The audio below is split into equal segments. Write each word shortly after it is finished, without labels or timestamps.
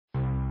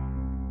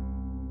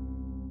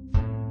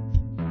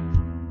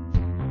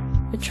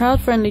The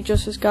child-friendly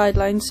justice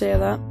guidelines say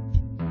that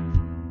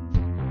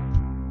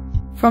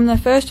from their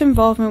first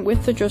involvement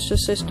with the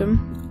justice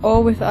system,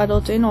 or with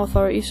adults in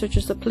authority such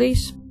as the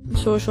police,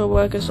 social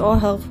workers or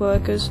health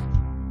workers,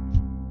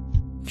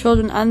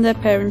 children and their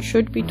parents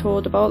should be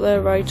told about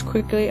their rights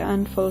quickly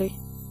and fully.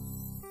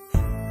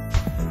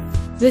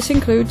 This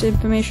includes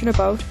information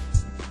about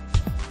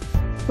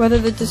whether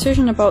the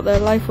decision about their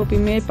life will be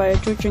made by a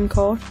judge in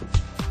court,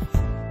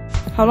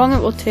 how long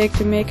it will take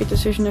to make a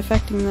decision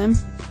affecting them,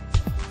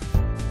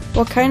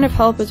 what kind of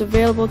help is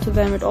available to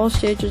them at all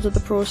stages of the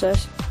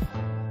process,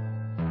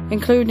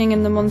 including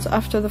in the months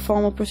after the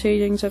formal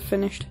proceedings have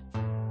finished,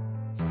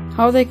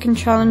 how they can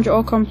challenge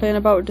or complain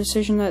about a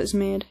decision that is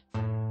made.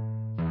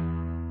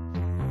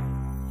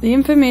 The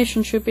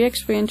information should be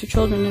explained to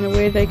children in a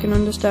way they can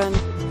understand.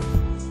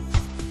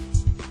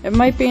 It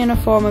might be in a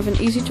form of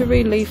an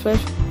easy-to-read leaflet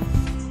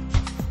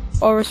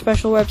or a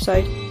special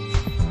website,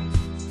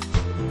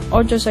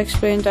 or just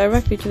explained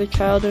directly to the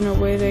child in a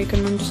way they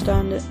can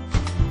understand it.